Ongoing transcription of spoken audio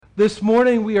This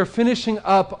morning we are finishing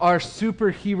up our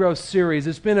superhero series.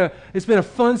 It's been a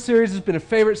fun series. It's been a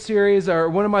favorite series, or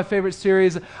one of my favorite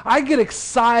series. I get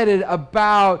excited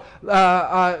about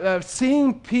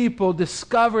seeing people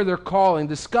discover their calling,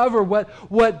 discover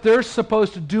what they're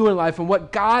supposed to do in life and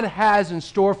what God has in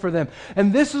store for them.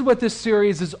 And this is what this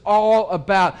series is all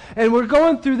about. And we're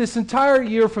going through this entire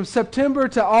year from September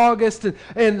to August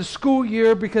and the school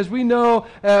year, because we know,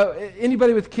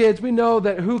 anybody with kids, we know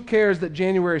that who cares that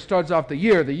January starts off the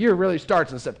year. The year really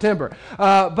starts in September.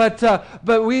 But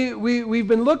we've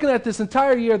been looking at this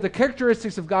entire year, the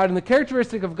characteristics of God, and the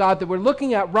characteristic of God that we're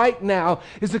looking at right now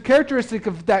is the characteristic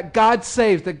of that God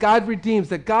saves, that God redeems,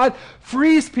 that God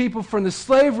frees people from the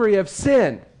slavery of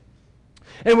sin.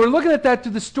 And we're looking at that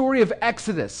through the story of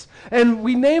Exodus. And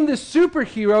we name this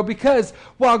superhero because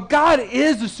while God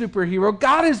is the superhero,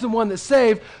 God is the one that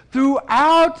saved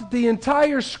throughout the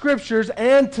entire scriptures.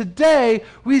 And today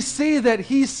we see that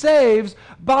he saves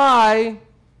by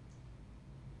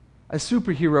a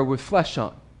superhero with flesh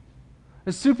on. A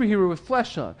superhero with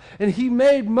flesh on. And he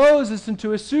made Moses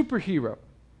into a superhero.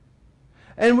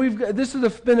 And this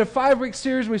has been a 5-week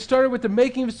series. We started with the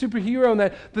making of a superhero, and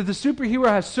that the superhero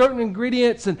has certain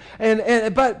ingredients,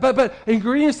 but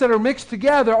ingredients that are mixed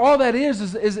together. All that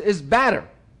is batter.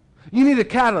 You need a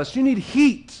catalyst. You need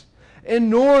heat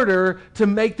in order to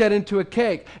make that into a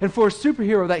cake. And for a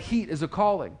superhero, that heat is a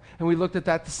calling. And we looked at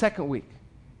that the second week.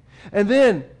 And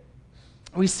then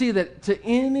we see that to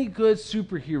any good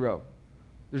superhero,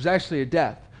 there's actually a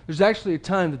death. There's actually a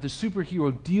time that the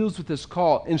superhero deals with his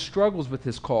call and struggles with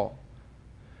his call.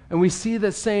 And we see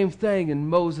the same thing in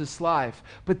Moses' life.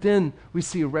 But then we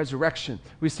see a resurrection.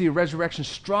 We see a resurrection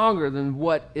stronger than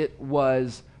what it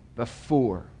was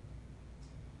before.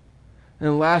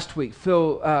 And last week,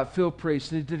 Phil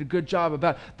preached, and he did a good job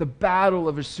about the battle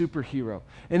of a superhero.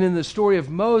 And in the story of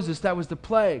Moses, that was the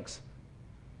plagues.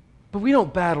 But we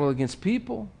don't battle against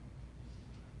people.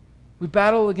 We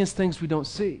battle against things we don't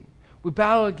see. We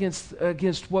battle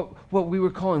against what we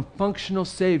were calling functional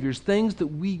saviors, things that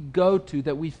we go to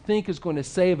that we think is going to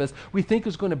save us, we think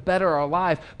is going to better our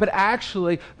life, but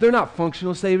actually they're not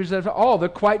functional saviors at all. They're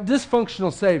quite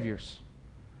dysfunctional saviors.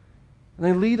 And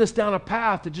they lead us down a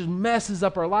path that just messes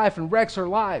up our life and wrecks our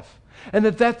life. And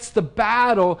that's the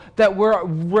battle that we're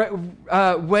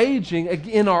waging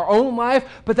in our own life,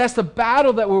 but that's the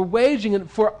battle that we're waging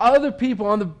for other people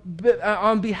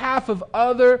on behalf of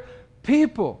other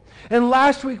people. And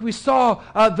last week we saw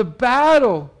the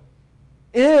battle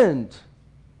end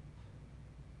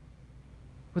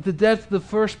with the death of the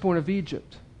firstborn of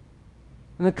Egypt.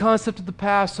 And the concept of the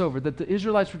Passover, that the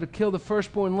Israelites were to kill the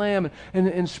firstborn lamb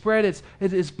and spread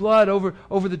its blood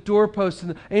over the doorposts, and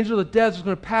the angel of death was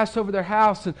going to pass over their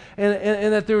house, and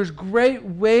that there was great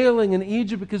wailing in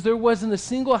Egypt because there wasn't a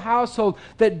single household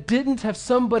that didn't have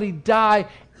somebody die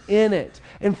in it.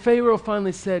 And Pharaoh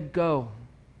finally said, "Go,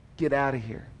 get out of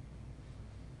here."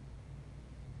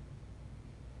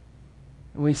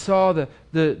 And we saw the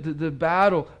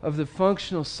battle of the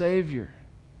functional Savior.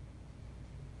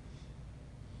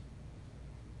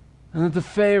 And that the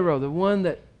Pharaoh, the one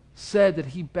that said that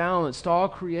he balanced all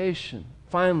creation,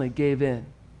 finally gave in.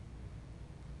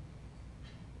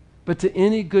 But to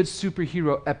any good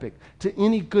superhero epic, to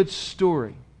any good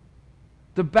story,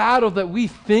 the battle that we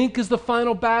think is the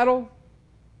final battle,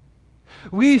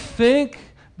 we think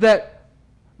that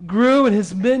Gru and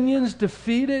his minions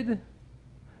defeated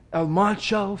El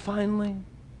Macho finally.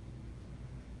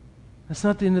 That's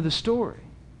not the end of the story.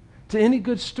 To any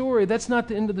good story, that's not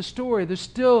the end of the story. There's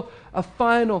still a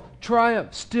final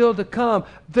triumph still to come.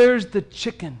 There's the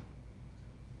chicken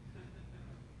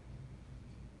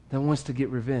that wants to get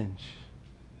revenge.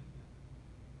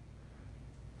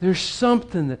 There's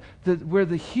something that where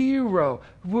the hero,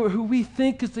 who we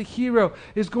think is the hero,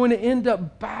 is going to end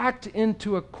up backed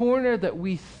into a corner that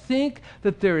we think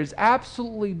that there is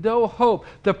absolutely no hope.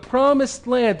 The promised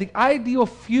land, the ideal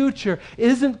future,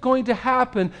 isn't going to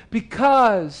happen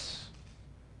because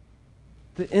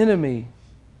the enemy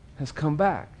has come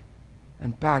back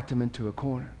and backed him into a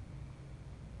corner.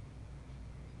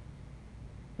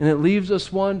 And it leaves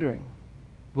us wondering,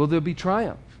 will there be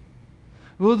triumph?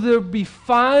 Will there be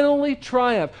finally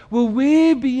triumph? Will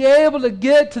we be able to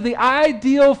get to the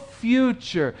ideal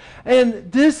future?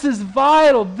 And this is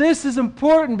vital. This is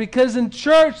important because in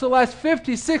church the last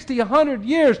 50, 60, 100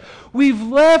 years, we've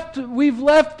left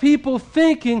people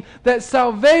thinking that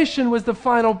salvation was the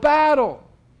final battle.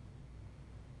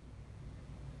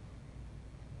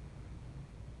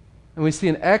 And we see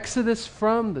an exodus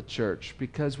from the church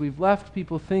because we've left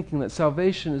people thinking that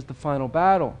salvation is the final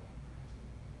battle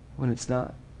when it's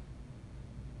not.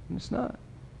 And it's not.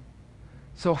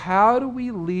 So how do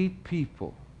we lead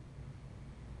people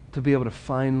to be able to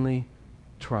finally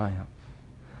triumph?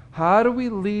 How do we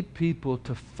lead people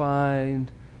to find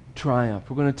triumph?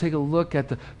 We're going to take a look at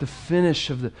the finish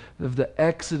of the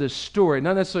Exodus story.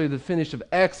 Not necessarily the finish of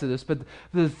Exodus, but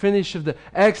the finish of the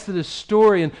Exodus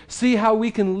story, and see how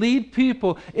we can lead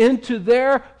people into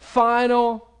their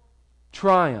final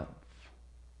triumph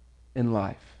in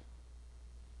life.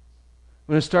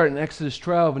 We're going to start in Exodus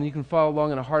 12, and you can follow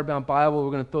along in a hardbound Bible.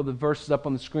 We're going to throw the verses up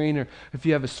on the screen, or if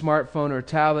you have a smartphone or a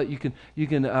tablet, you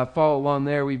can follow along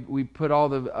there. We put all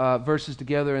the verses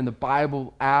together in the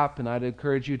Bible app, and I'd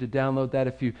encourage you to download that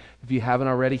if you haven't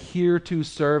already. Here to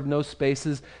serve, no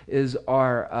spaces, is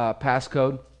our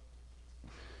passcode.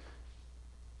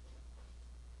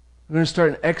 We're going to start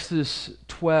in Exodus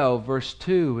 12, verse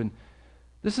 2, and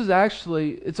this is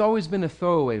actually, it's always been a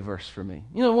throwaway verse for me.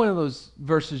 You know, one of those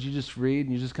verses you just read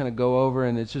and you just kind of go over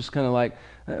and it's just kind of like,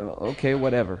 okay,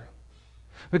 whatever.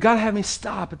 But God had me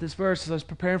stop at this verse as I was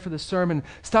preparing for this sermon,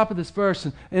 stop at this verse,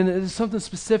 and it's something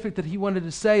specific that he wanted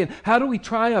to say. And how do we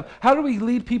triumph? How do we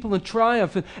lead people in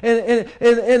triumph? And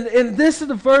this is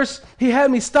the verse he had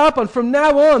me stop on. From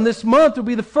now on, this month will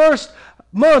be the first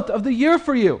month of the year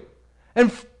for you.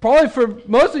 And probably for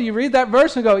most of you read that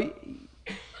verse and go,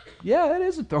 yeah, that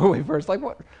is a throwaway verse. Like,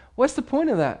 what's the point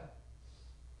of that?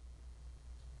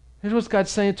 Here's what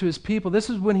God's saying to his people. This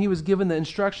is when he was given the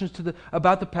instructions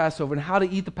about the Passover and how to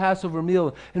eat the Passover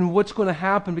meal and what's going to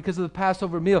happen because of the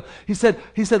Passover meal. He said,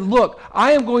 look,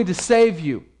 I am going to save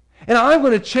you. And I'm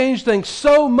going to change things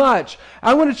so much.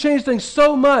 I'm going to change things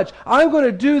so much. I'm going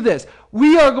to do this.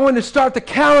 We are going to start the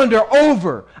calendar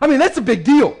over. I mean, that's a big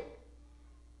deal.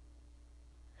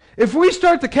 If we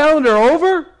start the calendar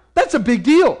over, that's a big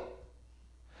deal.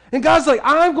 And God's like,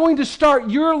 I'm going to start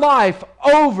your life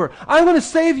over. I'm going to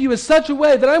save you in such a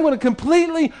way that I'm going to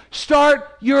completely start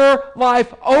your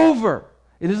life over.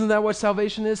 And isn't that what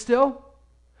salvation is still?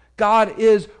 God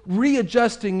is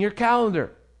readjusting your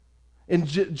calendar. In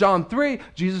John 3,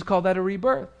 Jesus called that a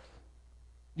rebirth.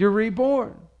 You're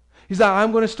reborn. He's like,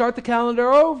 I'm going to start the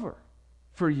calendar over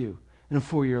for you and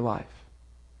for your life.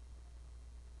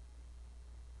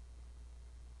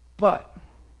 But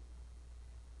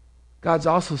God's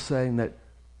also saying that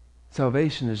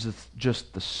salvation is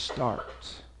just the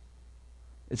start.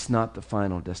 It's not the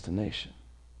final destination.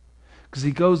 Because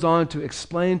he goes on to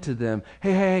explain to them,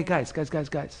 hey, guys.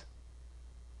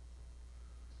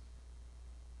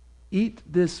 Eat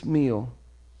this meal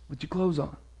with your clothes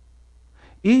on.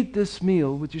 Eat this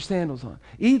meal with your sandals on.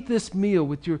 Eat this meal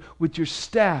with your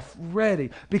staff ready.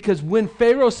 Because when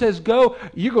Pharaoh says go,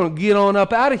 you're going to get on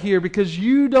up out of here because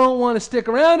you don't want to stick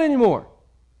around anymore.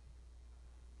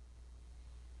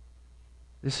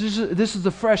 This is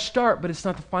a fresh start, but it's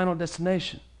not the final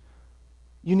destination.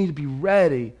 You need to be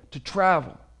ready to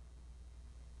travel.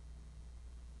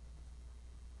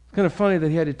 It's kind of funny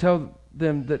that he had to tell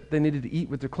them that they needed to eat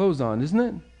with their clothes on, isn't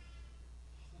it?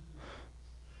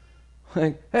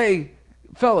 Like, hey,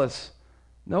 fellas,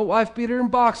 no wife beater and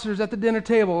boxers at the dinner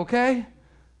table, okay?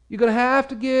 You're going to have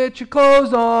to get your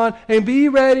clothes on and be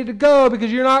ready to go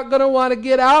because you're not going to want to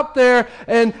get out there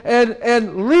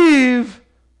and leave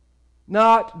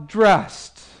not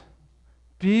dressed.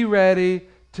 Be ready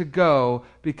to go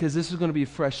because this is going to be a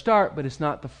fresh start, but it's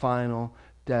not the final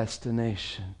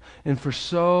destination. And for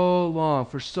so long,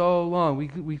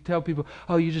 we tell people,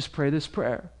 oh, you just pray this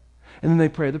prayer. And then they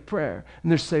pray the prayer,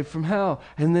 and they're saved from hell.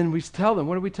 And then we tell them,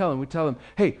 what do we tell them? We tell them,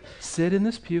 hey, sit in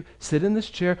this pew, sit in this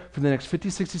chair for the next 50,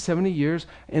 60, 70 years,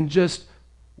 and just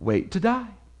wait to die.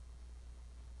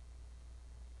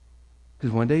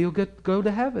 Because one day you'll go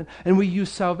to heaven. And we use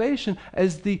salvation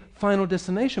as the final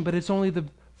destination, but it's only the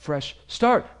fresh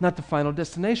start, not the final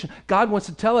destination. God wants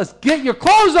to tell us, get your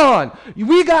clothes on.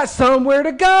 We got somewhere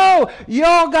to go.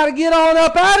 Y'all got to get on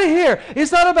up out of here.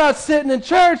 It's not about sitting in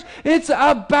church. It's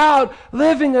about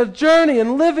living a journey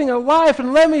and living a life.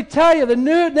 And let me tell you, the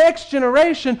next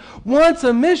generation wants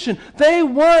a mission. They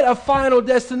want a final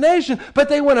destination, but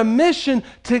they want a mission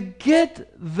to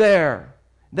get there.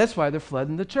 That's why they're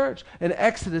flooding the church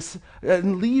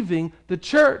and leaving the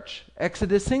church.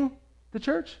 Exodusing the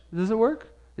church. Does it work?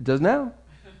 It does now.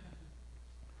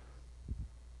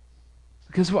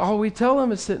 Because all we tell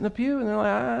them is sit in the pew, and they're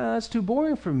like, that's too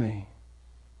boring for me.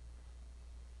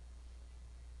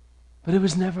 But it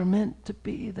was never meant to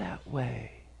be that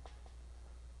way.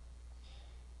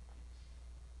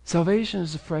 Salvation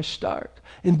is a fresh start.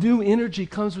 And new energy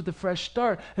comes with a fresh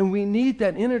start. And we need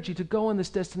that energy to go on this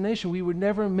destination. We were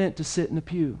never meant to sit in the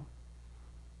pew.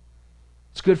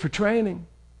 It's good for training,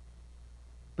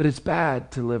 but it's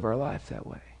bad to live our life that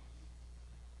way.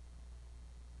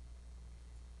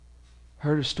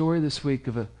 Heard a story this week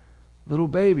of a little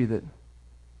baby that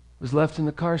was left in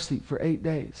the car seat for 8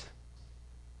 days.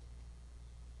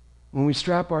 When we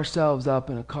strap ourselves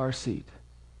up in a car seat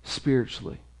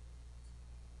spiritually,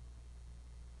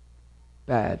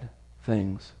 bad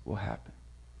things will happen.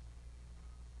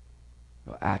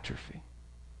 We'll atrophy.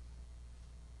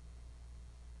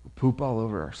 We'll poop all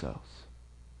over ourselves.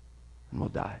 And we'll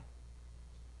die.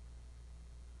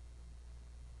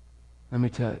 Let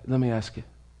me ask you,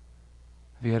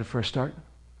 have you had a fresh start?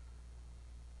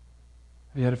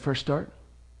 Have you had a fresh start?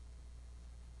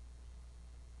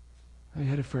 Have you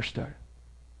had a fresh start?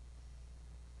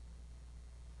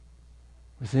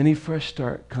 With any fresh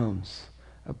start comes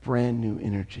a brand new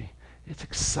energy. It's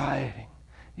exciting.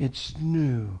 It's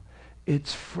new.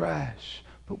 It's fresh.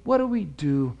 But what do we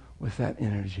do with that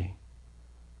energy?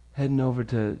 Heading over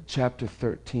to chapter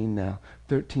 13 now,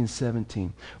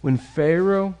 13:17. When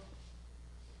Pharaoh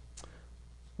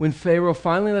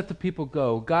finally let the people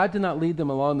go, God did not lead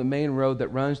them along the main road that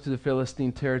runs to the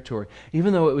Philistine territory,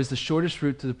 even though it was the shortest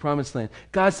route to the promised land.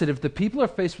 God said if the people are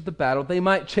faced with the battle, they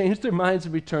might change their minds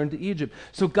and return to Egypt.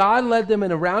 So God led them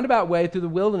in a roundabout way through the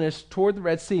wilderness toward the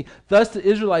Red Sea. Thus the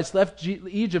Israelites left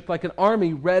Egypt like an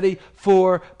army ready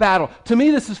for battle. To me,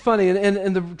 this is funny,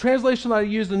 and the translation I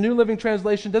use, the New Living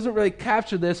Translation, doesn't really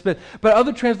capture this, but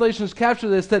other translations capture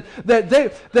this, that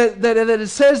it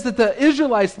says that the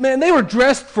Israelites, man, they were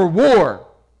dressed for war.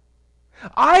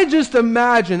 I just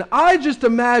imagine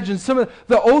some of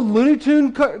the old Looney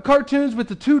Tune cartoons with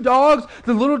the two dogs,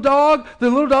 the little dog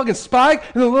and Spike,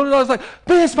 and the little dog's like,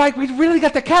 man, Spike, we really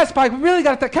got the cat, Spike, we really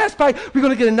got the cat, Spike. We're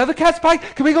going to get another cat,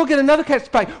 Spike? Can we go get another cat,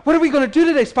 Spike? What are we going to do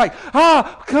today, Spike?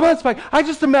 Come on, Spike. I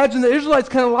just imagine the Israelites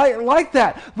kind of like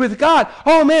that with God.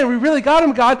 Oh, man, we really got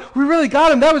him, God. We really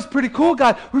got him. That was pretty cool,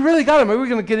 God. We really got him. Are we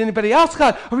going to get anybody else,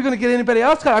 God? Are we going to get anybody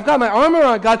else, God? I've got my armor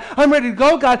on, God. I'm ready to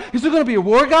go, God. Is there going to be a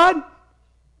war, God?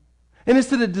 And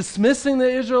instead of dismissing the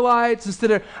Israelites,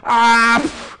 instead of,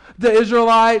 the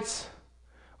Israelites,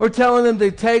 or telling them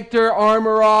to take their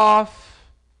armor off,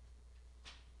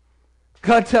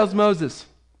 God tells Moses,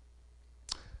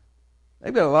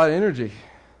 they've got a lot of energy.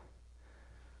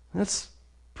 That's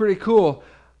pretty cool.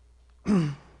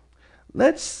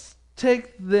 Let's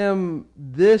take them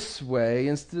this way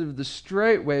instead of the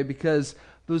straight way, because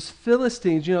those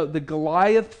Philistines, the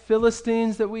Goliath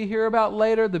Philistines that we hear about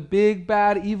later, the big,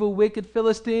 bad, evil, wicked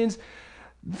Philistines,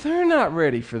 they're not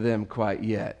ready for them quite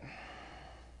yet.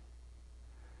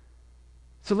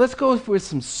 So let's go with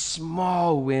some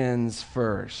small wins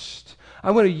first.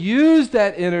 I'm going to use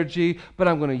that energy, but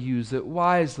I'm going to use it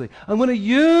wisely. I'm going to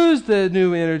use the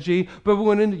new energy, but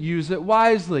we're going to use it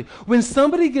wisely. When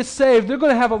somebody gets saved, they're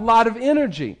going to have a lot of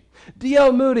energy.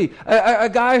 D.L. Moody, a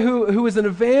guy who was an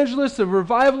evangelist, a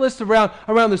revivalist around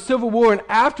the Civil War, and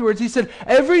afterwards he said,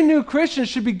 every new Christian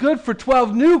should be good for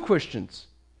 12 new Christians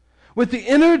with the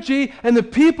energy and the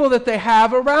people that they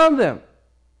have around them.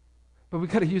 But we've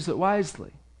got to use it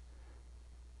wisely.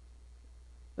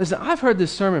 Listen, I've heard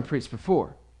this sermon preached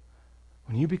before.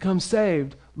 When you become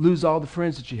saved, lose all the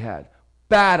friends that you had.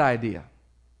 Bad idea.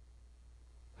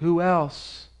 Who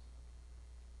else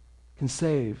can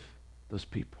save those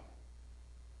people?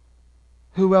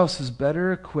 Who else is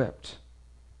better equipped?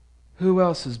 Who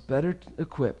else is better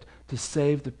equipped to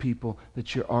save the people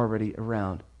that you're already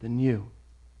around than you?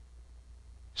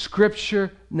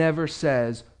 Scripture never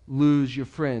says lose your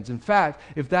friends. In fact,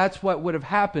 if that's what would have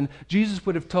happened, Jesus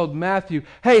would have told Matthew,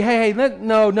 hey,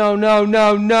 no.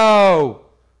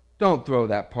 Don't throw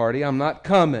that party. I'm not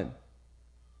coming.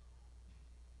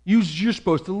 You're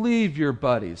supposed to leave your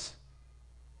buddies.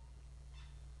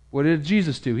 What did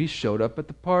Jesus do? He showed up at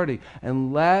the party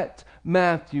and let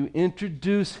Matthew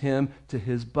introduce him to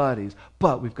his buddies.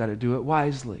 But we've got to do it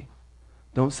wisely.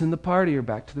 Don't send the partier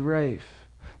back to the rave.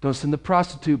 Don't send the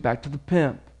prostitute back to the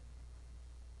pimp.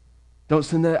 Don't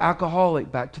send the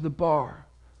alcoholic back to the bar.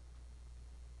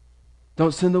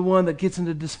 Don't send the one that gets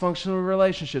into dysfunctional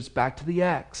relationships back to the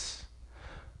ex.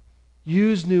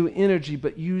 Use new energy,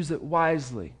 but use it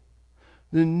wisely.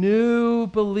 The new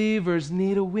believers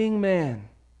need a wingman.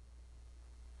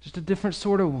 Just a different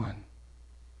sort of one.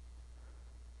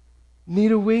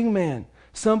 Need a wingman.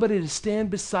 Somebody to stand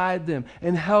beside them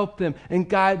and help them and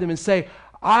guide them and say,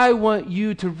 I want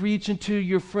you to reach into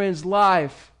your friend's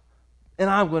life, and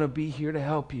I'm going to be here to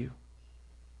help you.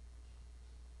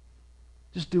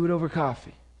 Just do it over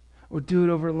coffee, or do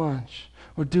it over lunch,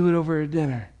 or do it over a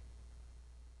dinner.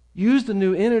 Use the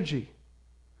new energy.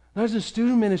 When I was in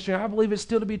student ministry, I believe it's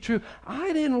still to be true.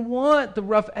 I didn't want the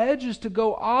rough edges to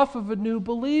go off of a new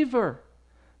believer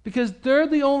because they're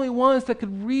the only ones that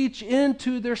could reach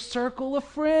into their circle of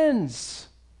friends.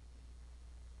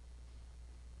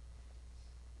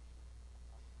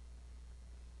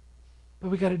 But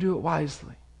we got to do it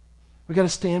wisely. We got to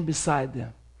stand beside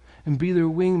them and be their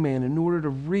wingman in order to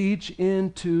reach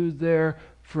into their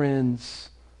friend's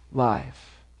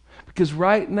life. Because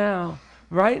right now,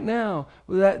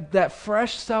 that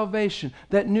fresh salvation,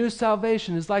 that new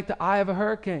salvation is like the eye of a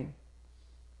hurricane.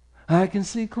 I can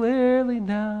see clearly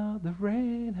now the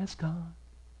rain has gone.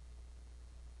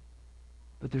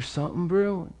 But there's something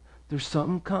brewing. There's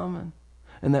something coming.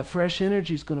 And that fresh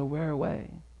energy is going to wear away.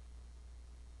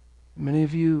 Many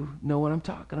of you know what I'm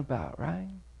talking about, right?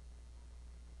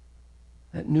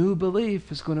 That new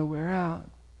belief is going to wear out.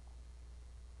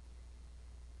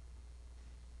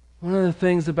 One of the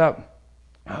things about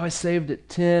how I saved at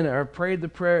 10, or prayed the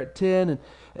prayer at 10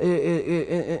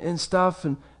 and stuff,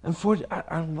 and unfortunately,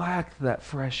 I lacked that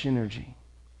fresh energy.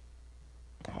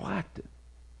 I lacked it.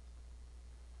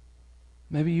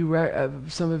 Maybe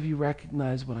some of you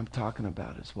recognize what I'm talking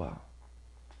about as well.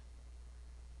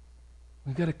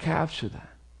 We've got to capture that.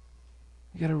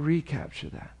 We've got to recapture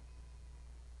that.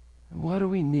 And what do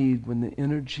we need when the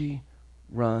energy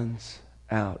runs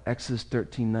out? Exodus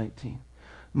 13:19.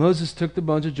 Moses took the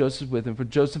bones of Joseph with him, for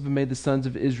Joseph had made the sons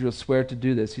of Israel swear to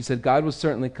do this. He said, God will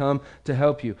certainly come to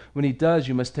help you. When he does,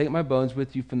 you must take my bones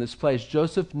with you from this place.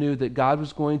 Joseph knew that God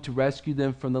was going to rescue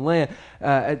them from the land.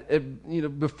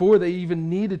 Before they even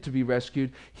needed to be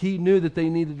rescued, he knew that they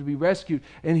needed to be rescued.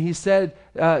 And he said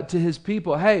to his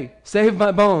people, hey, save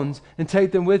my bones and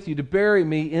take them with you to bury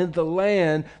me in the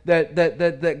land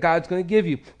that God's going to give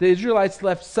you. The Israelites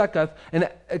left Succoth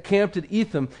and camped at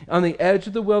Etham on the edge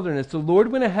of the wilderness. The Lord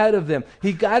went ahead of them.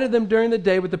 He guided them during the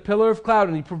day with a pillar of cloud,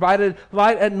 and he provided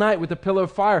light at night with a pillar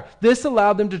of fire. This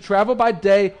allowed them to travel by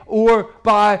day or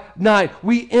by night.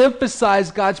 We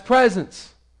emphasize God's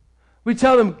presence. We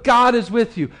tell them, God is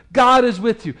with you. God is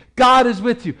with you. God is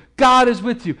with you. God is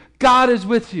with you. God is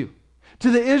with you.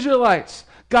 To the Israelites,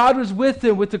 God was with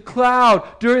them with a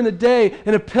cloud during the day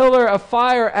and a pillar of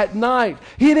fire at night.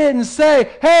 He didn't say,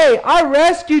 hey, I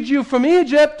rescued you from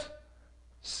Egypt.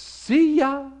 See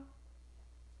ya.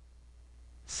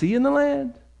 See you in the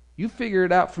land. You figure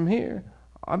it out from here.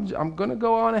 I'm going to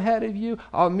go on ahead of you.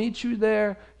 I'll meet you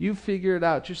there. You figure it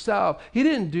out yourself. He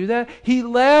didn't do that. He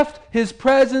left his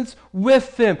presence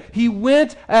with them. He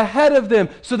went ahead of them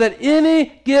so that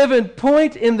any given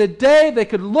point in the day they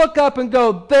could look up and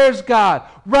go, there's God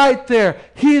right there.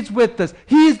 He's with us.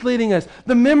 He's leading us.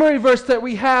 The memory verse that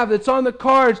we have that's on the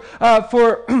cards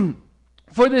for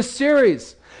this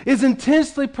series is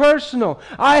intensely personal.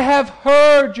 I have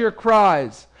heard your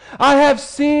cries. I have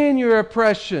seen your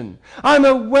oppression. I'm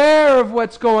aware of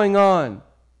what's going on.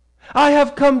 I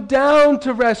have come down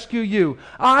to rescue you.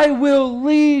 I will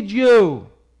lead you.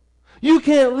 You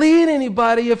can't lead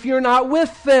anybody if you're not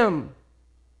with them.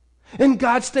 And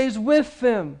God stays with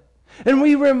them. And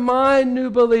we remind new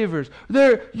believers.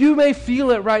 You may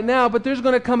feel it right now, but there's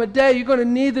going to come a day you're going to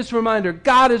need this reminder.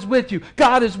 God is with you.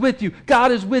 God is with you.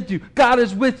 God is with you. God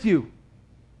is with you.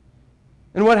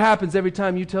 And what happens every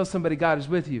time you tell somebody God is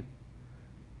with you?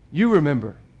 You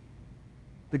remember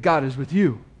that God is with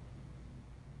you.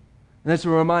 And that's a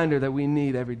reminder that we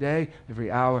need every day,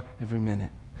 every hour, every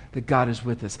minute, that God is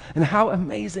with us. And how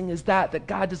amazing is that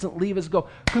God doesn't leave us go,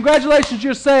 congratulations,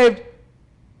 you're saved.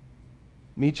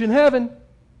 Meet you in heaven.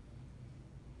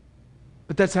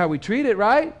 But that's how we treat it,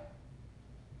 right?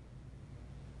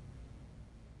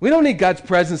 We don't need God's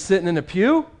presence sitting in a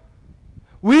pew.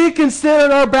 We can sit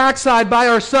on our backside by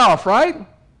ourselves, right?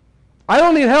 I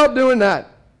don't need help doing that.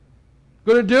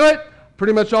 Going to do it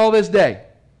pretty much all this day.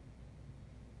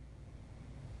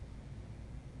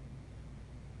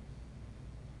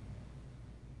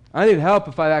 I need help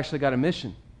if I've actually got a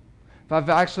mission. If I've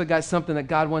actually got something that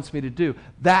God wants me to do.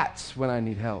 That's when I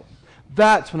need help.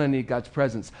 That's when I need God's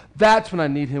presence. That's when I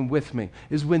need Him with me,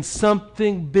 is when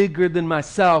something bigger than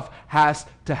myself has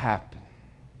to happen.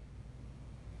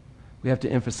 We have to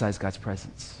emphasize God's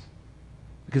presence.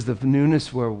 Because the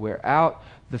newness will wear out,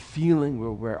 the feeling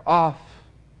will wear off.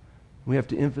 We have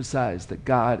to emphasize that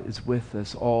God is with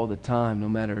us all the time, no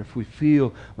matter if we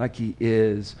feel like He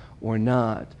is or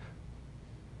not.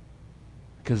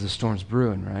 Because the storm's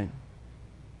brewing, right?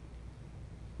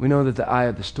 We know that the eye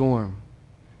of the storm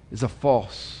is a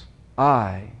false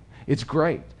eye. It's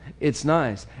great. It's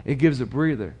nice. It gives a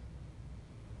breather.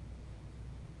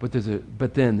 But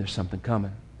then there's something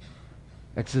coming.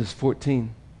 Exodus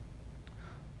 14.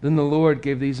 Then the Lord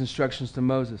gave these instructions to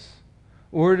Moses.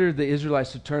 Ordered the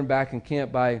Israelites to turn back and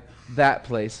camp by that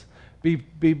place,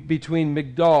 between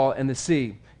Migdal and the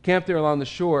sea. Camp there along the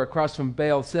shore across from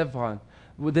Baal Zephon.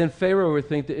 Then Pharaoh would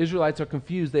think the Israelites are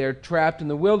confused. They are trapped in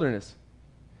the wilderness.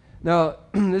 Now,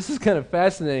 this is kind of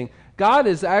fascinating. God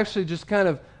is actually just kind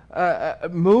of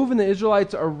moving the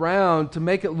Israelites around to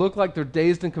make it look like they're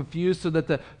dazed and confused so that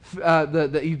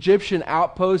the Egyptian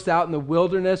outpost out in the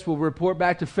wilderness will report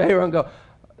back to Pharaoh and go,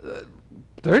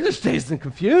 they're just dazed and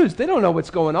confused. They don't know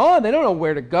what's going on. They don't know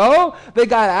where to go. They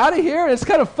got out of here, and it's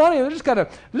kind of funny. They're just kind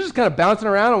of bouncing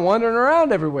around and wandering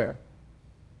around everywhere.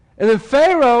 And then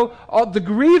Pharaoh, the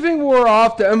grieving wore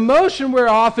off, the emotion wore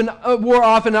off, and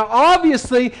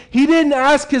obviously he didn't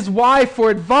ask his wife for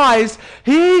advice.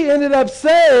 He ended up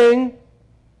saying,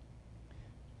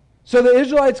 so the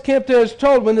Israelites camped there as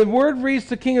told. When the word reached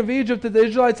the king of Egypt that the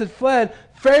Israelites had fled,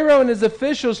 Pharaoh and his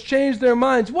officials changed their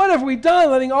minds. What have we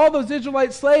done, letting all those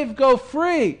Israelite slaves go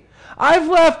free? I've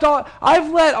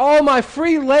let all my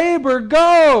free labor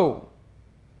go.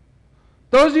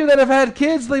 Those of you that have had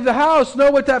kids leave the house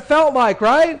know what that felt like,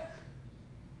 right?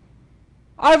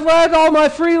 I've let all my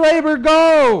free labor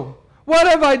go. What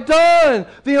have I done?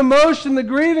 The emotion, the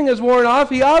grieving is worn off.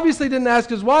 He obviously didn't ask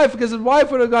his wife because his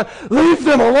wife would have gone, leave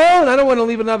them alone. I don't want to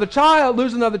lose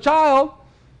another child.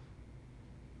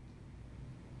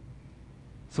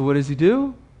 So what does he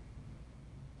do?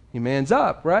 He mans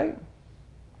up, right?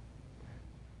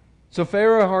 So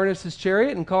Pharaoh harnessed his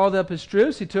chariot and called up his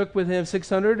troops. He took with him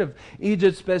 600 of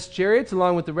Egypt's best chariots,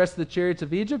 along with the rest of the chariots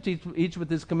of Egypt, each with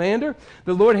his commander.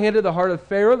 The Lord handed the heart of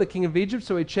Pharaoh, the king of Egypt,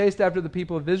 so he chased after the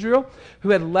people of Israel, who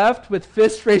had left with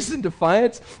fists raised in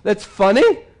defiance. That's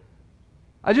funny.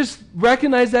 I just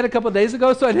recognized that a couple of days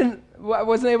ago, so I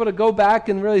wasn't able to go back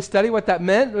and really study what that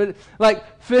meant.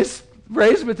 Like, fists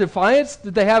raised with defiance?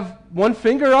 Did they have one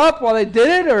finger up while they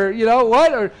did it? Or,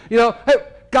 what? Or, hey,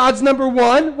 God's number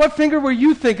one. What finger were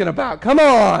you thinking about? Come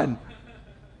on.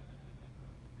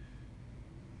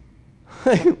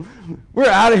 We're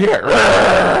out of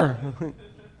here.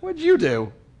 What'd you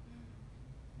do?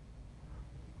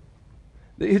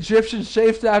 The Egyptians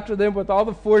chased after them with all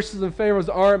the forces of Pharaoh's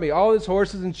army, all his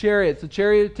horses and chariots, the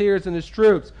charioteers and his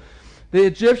troops. The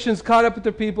Egyptians caught up with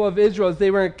the people of Israel as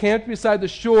they were encamped beside the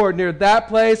shore near that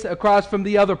place across from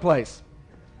the other place.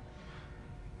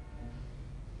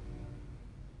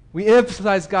 We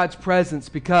emphasize God's presence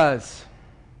because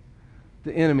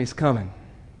the enemy's coming.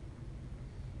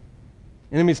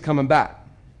 Enemy's coming back.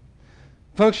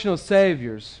 Functional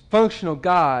saviors, functional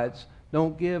gods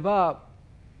don't give up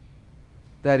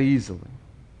that easily.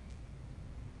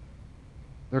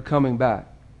 They're coming back.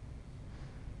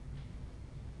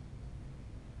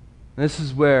 This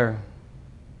is where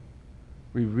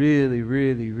we really,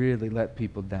 really, really let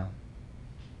people down.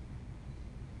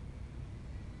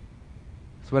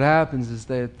 So what happens is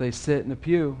they sit in a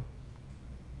pew,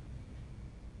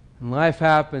 and life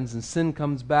happens, and sin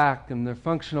comes back, and their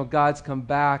functional gods come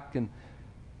back, and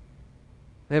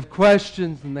they have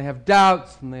questions, and they have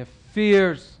doubts, and they have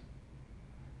fears.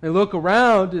 They look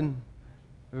around, and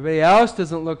everybody else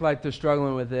doesn't look like they're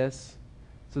struggling with this.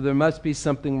 So there must be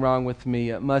something wrong with me.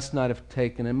 It must not have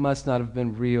taken. It must not have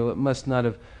been real. It must not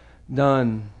have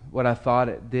done what I thought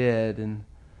it did. And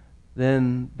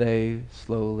then they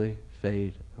slowly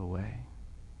fade away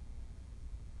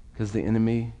because the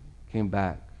enemy came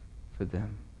back for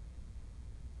them.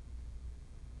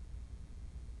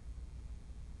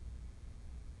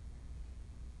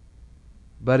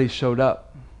 Buddy showed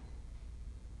up.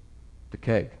 The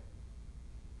keg.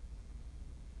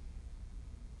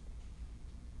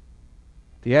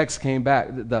 The ex came back.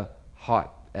 The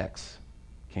hot ex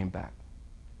came back.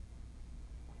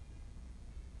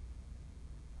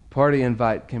 Party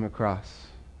invite came across.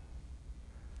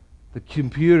 The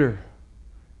computer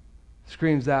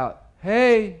screams out,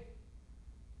 "Hey,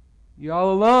 you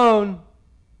all alone?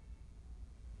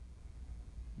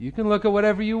 You can look at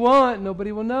whatever you want.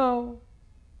 Nobody will know."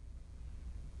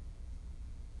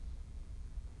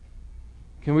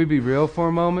 Can we be real for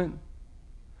a moment?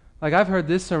 Like, I've heard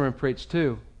this sermon preached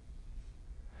too.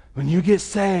 When you get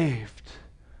saved,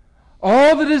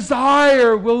 all the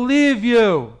desire will leave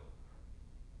you.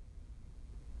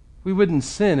 We wouldn't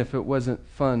sin if it wasn't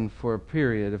fun for a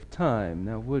period of time,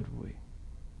 now would we?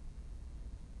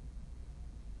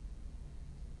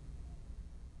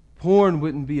 Porn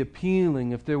wouldn't be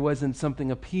appealing if there wasn't something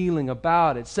appealing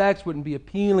about it. Sex wouldn't be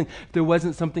appealing if there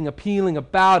wasn't something appealing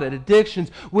about it.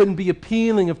 Addictions wouldn't be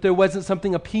appealing if there wasn't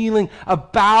something appealing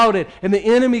about it. And the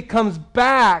enemy comes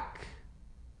back,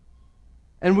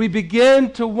 and we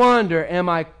begin to wonder, am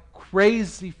I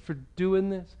crazy for doing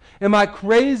this? Am I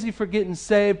crazy for getting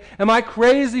saved? Am I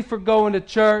crazy for going to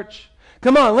church?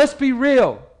 Come on, let's be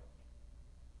real.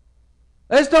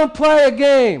 Let's don't play a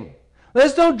game.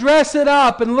 Let's don't dress it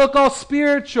up and look all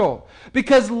spiritual,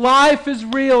 because life is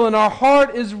real and our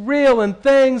heart is real and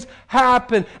things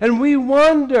happen and we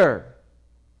wonder.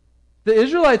 The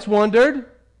Israelites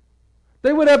wondered.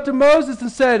 They went up to Moses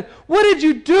and said, what did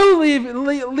you do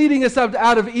leading us up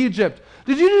out of Egypt?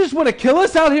 Did you just want to kill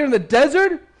us out here in the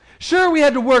desert? Sure, we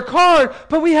had to work hard,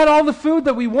 but we had all the food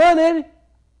that we wanted.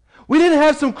 We didn't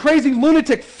have some crazy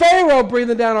lunatic Pharaoh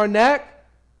breathing down our neck.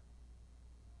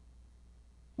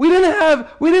 We didn't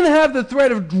have the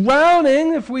threat of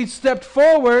drowning if we stepped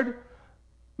forward.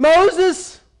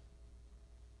 Moses,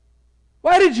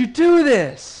 why did you do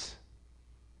this?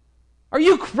 Are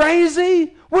you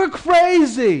crazy? We're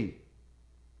crazy.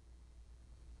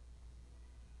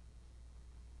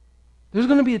 There's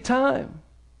going to be a time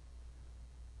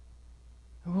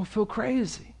and we'll feel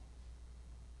crazy.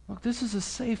 Look, this is a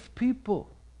safe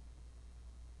people.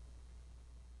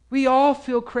 We all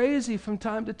feel crazy from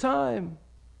time to time.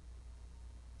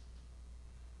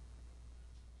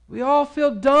 We all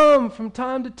feel dumb from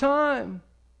time to time.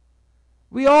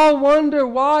 We all wonder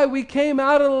why we came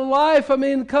out of the life. I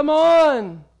mean, come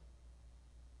on.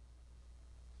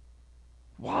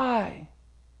 Why?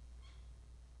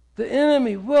 The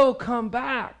enemy will come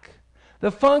back.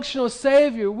 The functional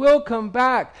Savior will come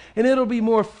back, and it'll be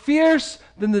more fierce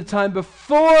than the time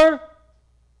before.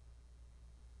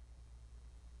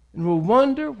 And we'll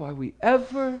wonder why we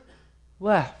ever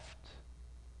left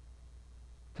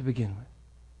to begin with.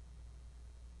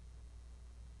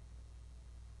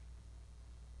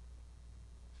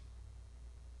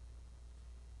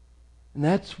 And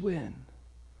that's when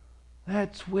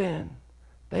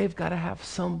they've got to have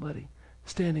somebody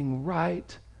standing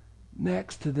right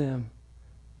next to them,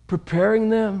 preparing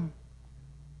them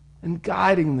and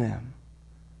guiding them,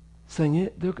 saying,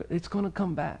 it's going to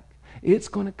come back. It's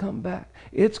going to come back.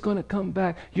 It's going to come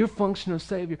back. Your functional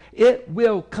Savior, it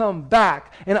will come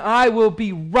back. And I will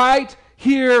be right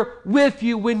here with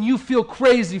you when you feel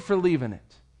crazy for leaving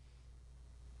it.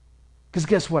 Because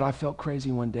guess what? I felt crazy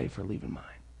one day for leaving mine.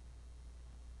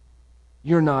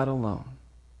 You're not alone.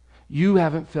 You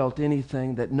haven't felt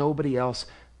anything that nobody else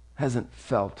hasn't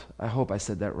felt. I hope I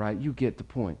said that right. You get the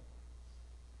point.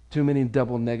 Too many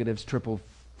double negatives, triple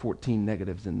 14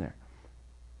 negatives in there.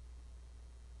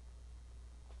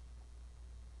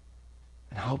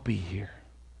 And I'll be here.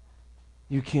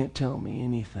 You can't tell me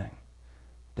anything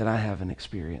that I haven't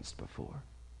experienced before.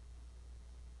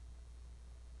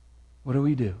 What do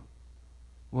we do?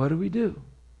 What do we do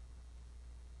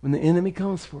when the enemy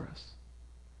comes for us?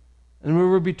 And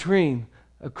we're between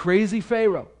a crazy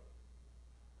Pharaoh,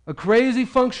 a crazy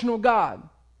functional God,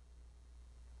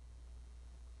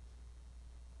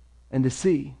 and to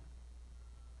see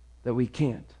that we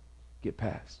can't get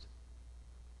past.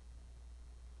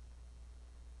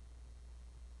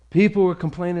 People were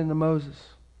complaining to Moses,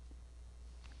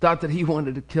 thought that he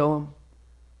wanted to kill him.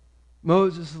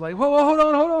 Moses is like, whoa, hold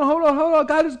on.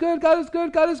 God is good. I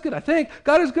think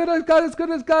God is good.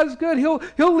 God is good.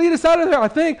 He'll lead us out of there. I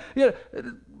think.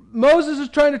 Moses is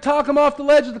trying to talk him off the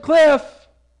ledge of the cliff.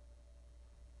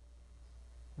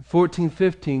 In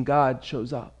 14:15, God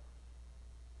shows up,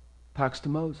 talks to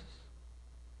Moses.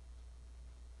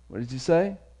 What did he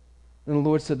say? And the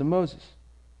Lord said to Moses,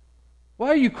 why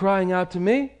are you crying out to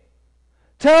me?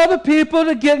 Tell the people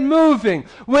to get moving.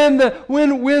 When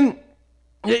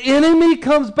the enemy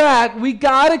comes back, we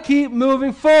got to keep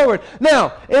moving forward.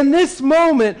 Now, in this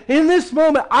moment,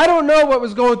 I don't know what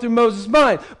was going through Moses'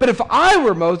 mind, but if I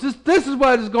were Moses, this is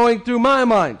what is going through my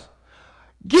mind.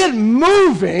 Get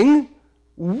moving?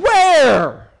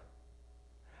 Where?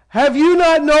 Have you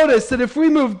not noticed that if we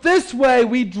move this way,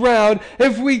 we drown?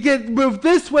 If we move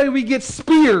this way, we get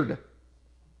speared?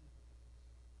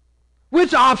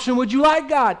 Which option would you like,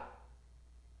 God?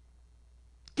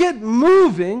 Get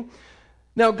moving.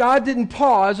 Now, God didn't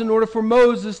pause in order for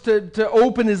Moses to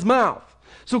open his mouth.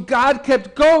 So God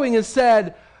kept going and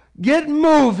said, get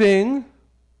moving,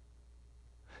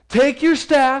 take your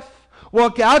staff,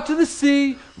 walk out to the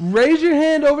sea, raise your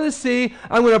hand over the sea.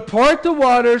 I'm going to part the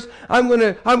waters. I'm going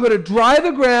to dry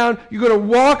the ground. You're going to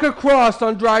walk across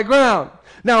on dry ground.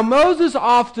 Now, Moses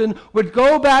often would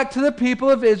go back to the people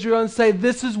of Israel and say,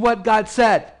 this is what God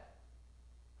said.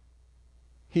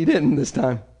 He didn't this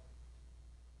time.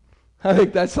 I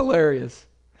think that's hilarious.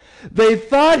 They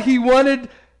thought he wanted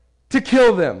to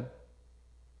kill them.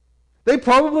 They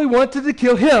probably wanted to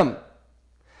kill him.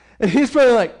 And he's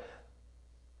probably like,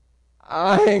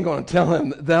 I ain't going to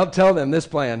tell them this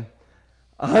plan.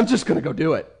 I'm just going to go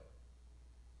do it.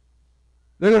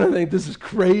 They're going to think this is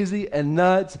crazy and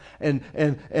nuts and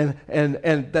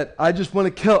that I just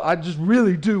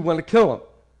really do want to kill him.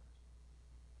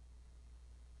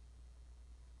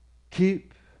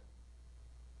 Keep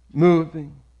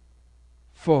moving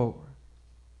forward.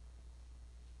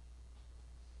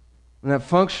 When that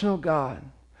functional God,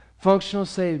 functional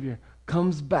Savior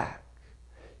comes back,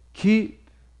 Keep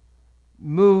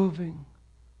moving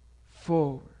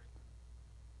forward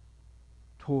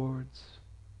towards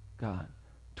God,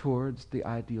 towards the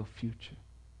ideal future.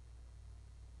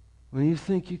 When you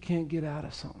think you can't get out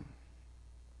of something,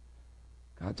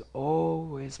 God's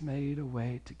always made a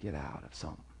way to get out of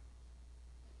something.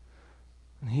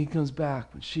 When he comes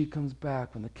back, when she comes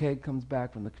back, when the keg comes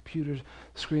back, when the computer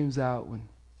screams out, when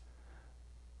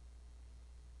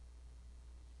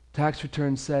tax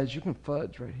return says you can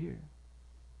fudge right here.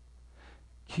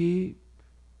 Keep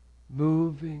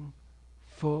moving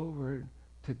forward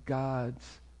to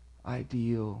God's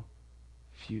ideal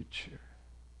future.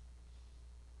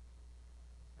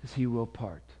 Because he will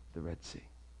part the Red Sea.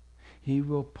 He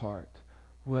will part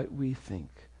what we think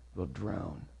will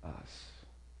drown us.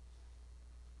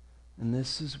 And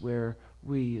this is where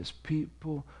we, as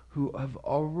people who have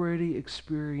already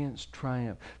experienced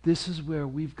triumph, this is where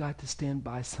we've got to stand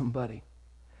by somebody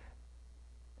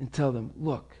and tell them,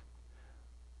 look,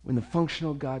 when the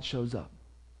functional God shows up,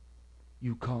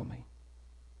 you call me.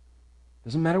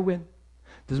 Doesn't matter when,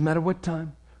 doesn't matter what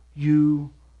time,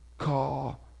 you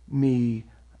call me.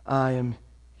 I am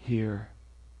here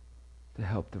to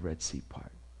help the Red Sea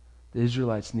part. The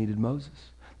Israelites needed Moses.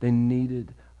 They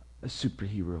needed a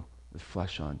superhero with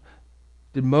flesh on.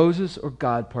 Did Moses or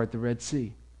God part the Red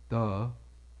Sea? Duh.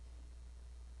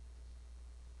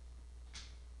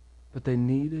 But they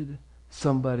needed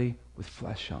somebody with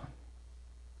flesh on.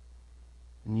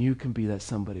 And you can be that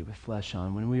somebody with flesh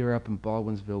on. When we were up in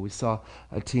Baldwinsville, we saw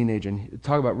a teenager, and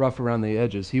talk about rough around the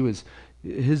edges.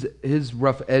 His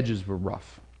rough edges were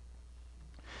rough.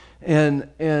 And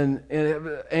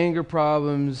anger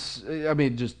problems, I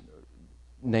mean, just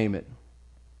name it.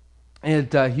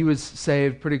 And he was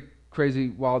saved, pretty crazy,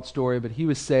 wild story, but he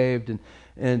was saved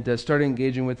and started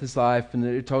engaging with his life, and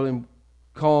they told him,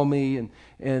 call me,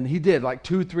 and he did, like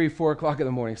 2, 3, 4 o'clock in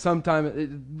the morning.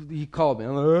 Sometime he called me.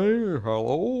 I'm like, hey,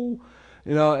 hello?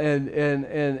 You know,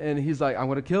 and he's like, I'm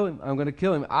going to kill him. I'm going to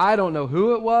kill him. I don't know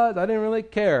who it was. I didn't really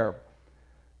care.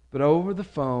 But over the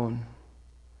phone,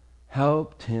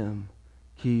 helped him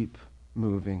keep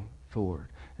moving forward.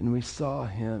 And we saw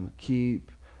him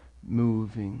keep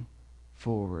moving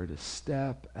forward a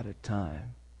step at a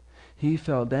time. He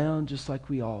fell down just like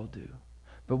we all do.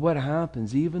 But what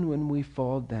happens even when we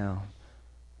fall down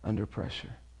under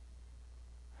pressure?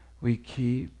 We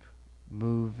keep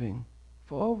moving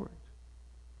forward.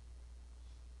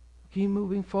 Keep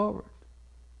moving forward.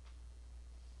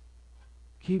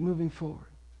 Keep moving forward.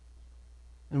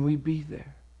 And we be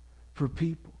there for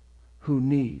people who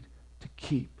need to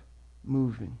keep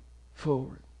moving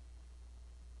forward.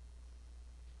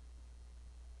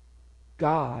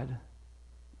 God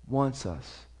wants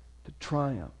us to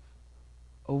triumph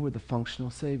over the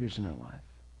functional saviors in our life.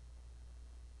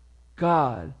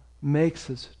 God makes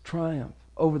us triumph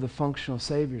over the functional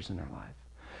saviors in our life.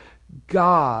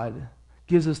 God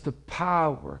gives us the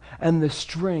power and the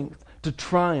strength to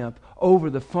triumph over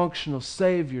the functional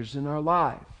saviors in our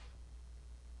life.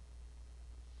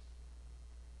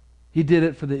 He did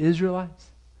it for the Israelites.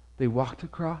 They walked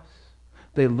across.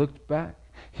 They looked back.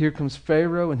 Here comes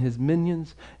Pharaoh and his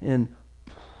minions, and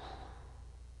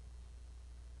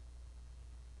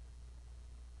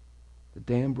the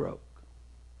dam broke.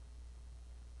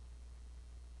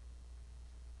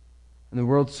 And the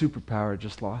world superpower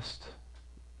just lost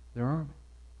their army.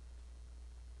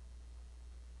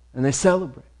 And they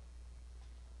celebrate.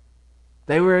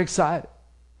 They were excited.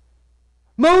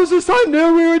 Moses, I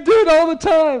knew we would do it all the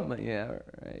time. Like, yeah,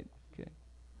 right. Okay.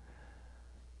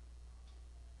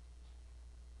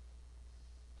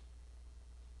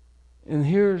 And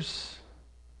here's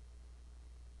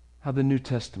how the New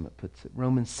Testament puts it.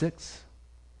 Romans 6,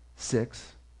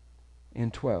 6,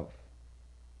 and 12.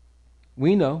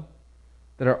 We know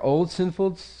that our old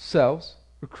sinful selves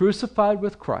were crucified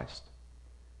with Christ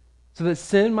so that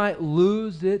sin might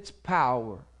lose its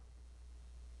power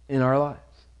in our lives.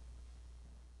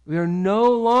 We are no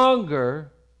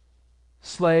longer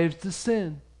slaves to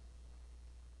sin.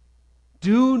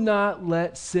 Do not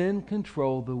let sin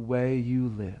control the way you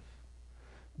live.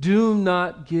 Do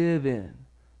not give in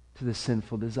to the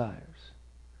sinful desires.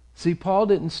 See, Paul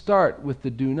didn't start with the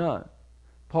do not.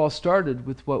 Paul started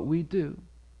with what we do.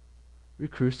 We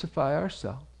crucify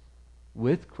ourselves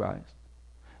with Christ.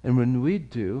 And when we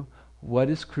do, what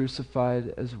is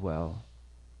crucified as well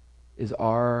is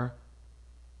our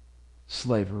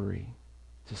slavery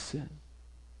to sin.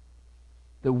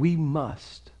 That we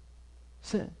must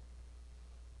sin.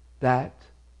 That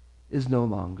is no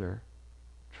longer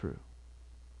true.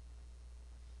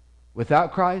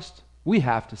 Without Christ, we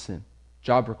have to sin.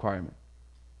 Job requirement.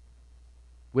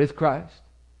 With Christ,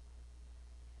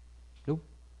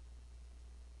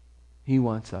 He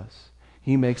wants us.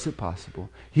 He makes it possible.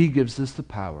 He gives us the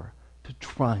power to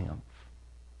triumph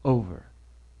over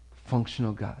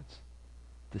functional gods,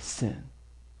 the sin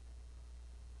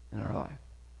in our life.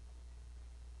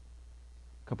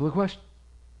 Couple of questions.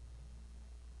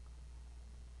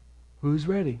 Who's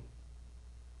ready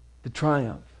to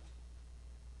triumph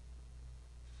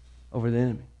over the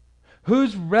enemy?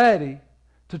 Who's ready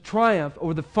to triumph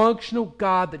over the functional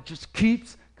God that just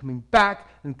keeps coming back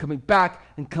and coming back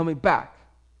and coming back?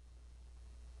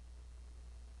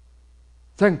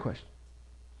 Second question.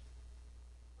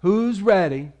 Who's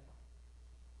ready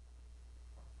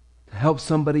to help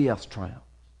somebody else triumph?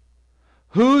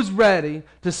 Who's ready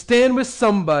to stand with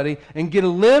somebody and get a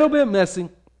little bit messy,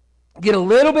 get a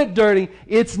little bit dirty?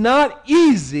 It's not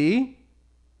easy.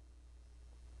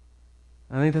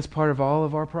 I think that's part of all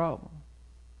of our problem.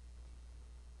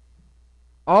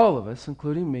 All of us,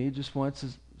 including me, just wants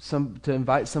to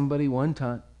invite somebody one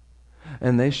time,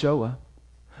 and they show up,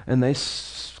 and they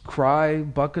cry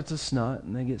buckets of snot,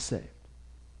 and they get saved.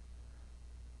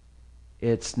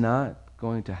 It's not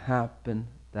going to happen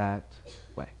that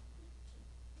way.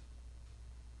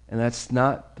 And that's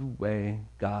not the way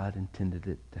God intended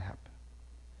it to happen.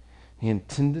 He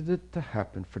intended it to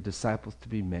happen for disciples to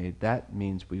be made. That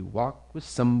means we walk with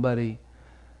somebody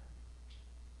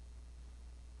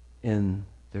in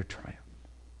their triumph.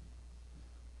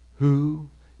 Who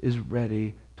is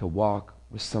ready to walk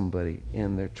with somebody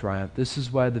in their triumph? This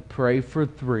is why the Pray for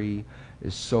Three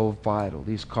is so vital.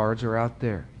 These cards are out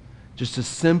there. Just a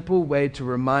simple way to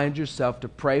remind yourself to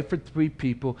pray for 3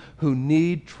 people who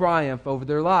need triumph over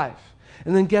their life.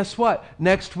 And then guess what?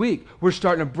 Next week, we're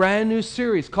starting a brand new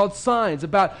series called Signs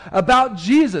about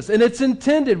Jesus. And it's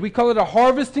intended, we call it a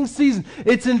harvesting season.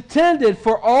 It's intended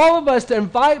for all of us to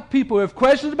invite people who have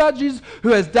questions about Jesus, who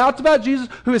has doubts about Jesus,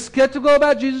 who is skeptical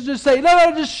about Jesus, just say,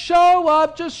 no, just show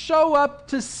up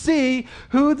to see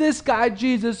who this guy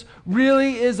Jesus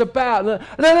really is about. No,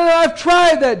 I've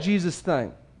tried that Jesus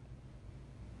thing.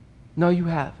 No, you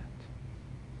haven't.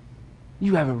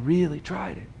 You haven't really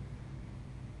tried it.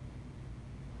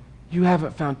 You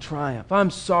haven't found triumph. I'm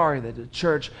sorry that the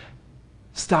church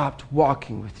stopped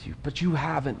walking with you, but you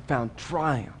haven't found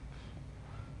triumph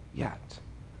yet.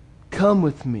 Come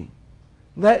with me.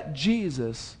 Let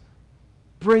Jesus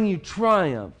bring you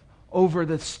triumph over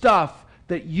the stuff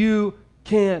that you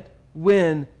can't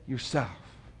win yourself.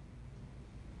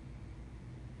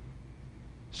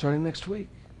 Starting next week.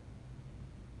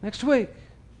 Next week.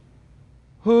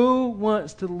 Who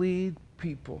wants to lead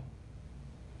people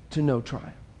to know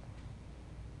triumph?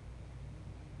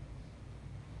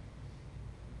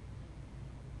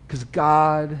 Because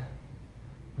God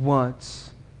wants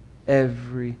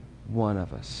every one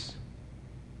of us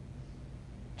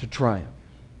to triumph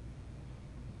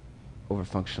over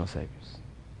functional saviors.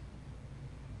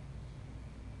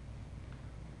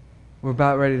 We're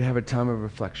about ready to have a time of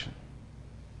reflection.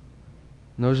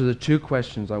 And those are the 2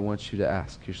 questions I want you to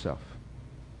ask yourself.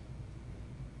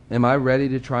 Am I ready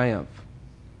to triumph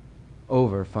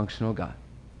over functional God?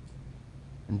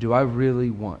 And do I really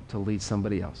want to lead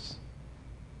somebody else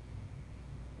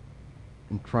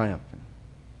in triumphing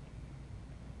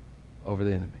over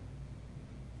the enemy?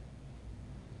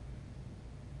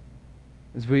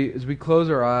 As we close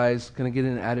our eyes, kind of get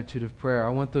in an attitude of prayer, I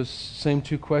want those same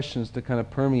 2 questions to kind of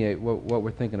permeate what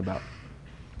we're thinking about.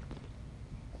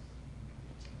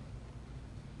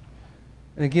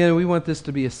 And again, we want this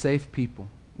to be a safe people.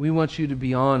 We want you to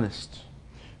be honest.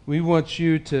 We want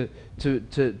you to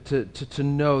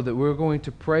know that we're going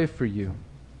to pray for you.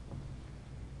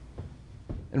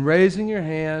 And raising your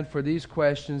hand for these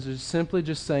questions is simply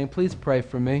just saying, please pray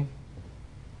for me.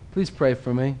 Please pray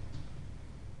for me.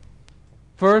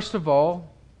 First of all,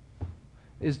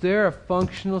 is there a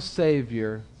functional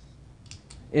Savior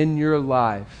in your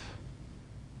life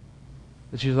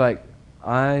that you're like,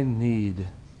 I need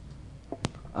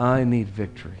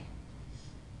victory?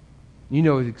 You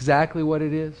know exactly what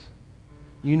it is.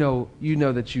 You know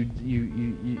that you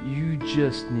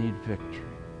just need victory.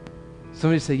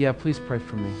 Somebody say, yeah, please pray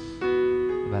for me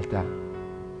about that.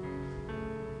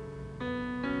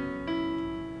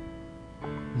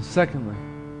 And secondly,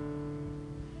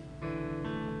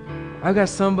 I've got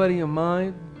somebody in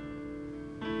mind.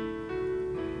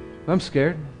 I'm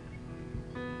scared.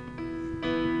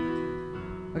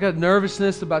 I got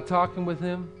nervousness about talking with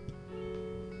him.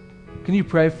 Can you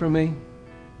pray for me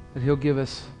that he'll give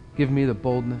me the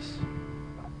boldness?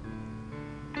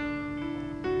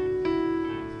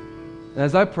 And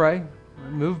as I pray, I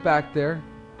move back there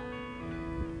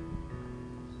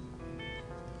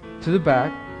to the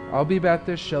back. I'll be back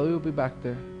there. Shelley will be back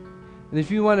there. And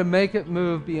if you want to make it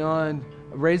move beyond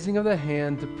raising of the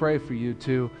hand to pray for you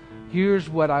to here's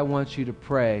what I want you to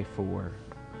pray for,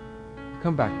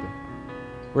 come back there.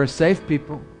 We're a safe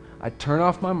people. I turn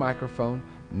off my microphone.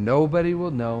 Nobody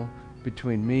will know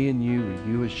between me and you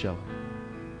and Sheila.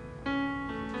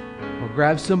 Or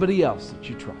grab somebody else that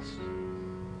you trust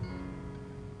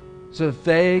so that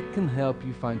they can help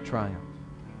you find triumph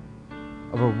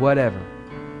over whatever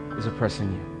is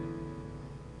oppressing you.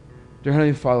 Dear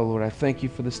Heavenly Father, Lord, I thank you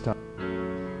for this time.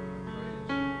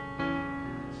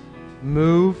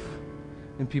 Move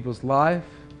in people's life,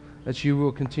 that you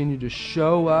will continue to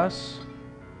show us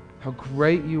how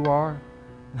great you are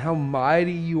and how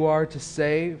mighty you are to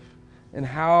save and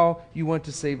how you want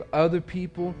to save other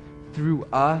people through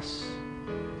us.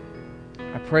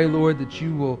 I pray, Lord, that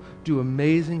you will do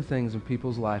amazing things in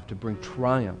people's life to bring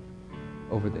triumph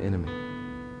over the enemy.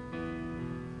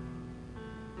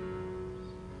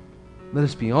 Let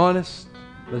us be honest.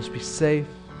 Let us be safe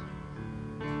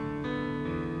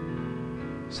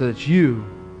so that you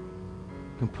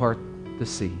can part the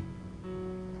sea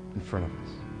in front of us.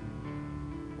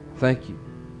 Thank you.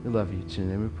 We love you. In your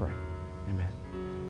name we pray. Amen.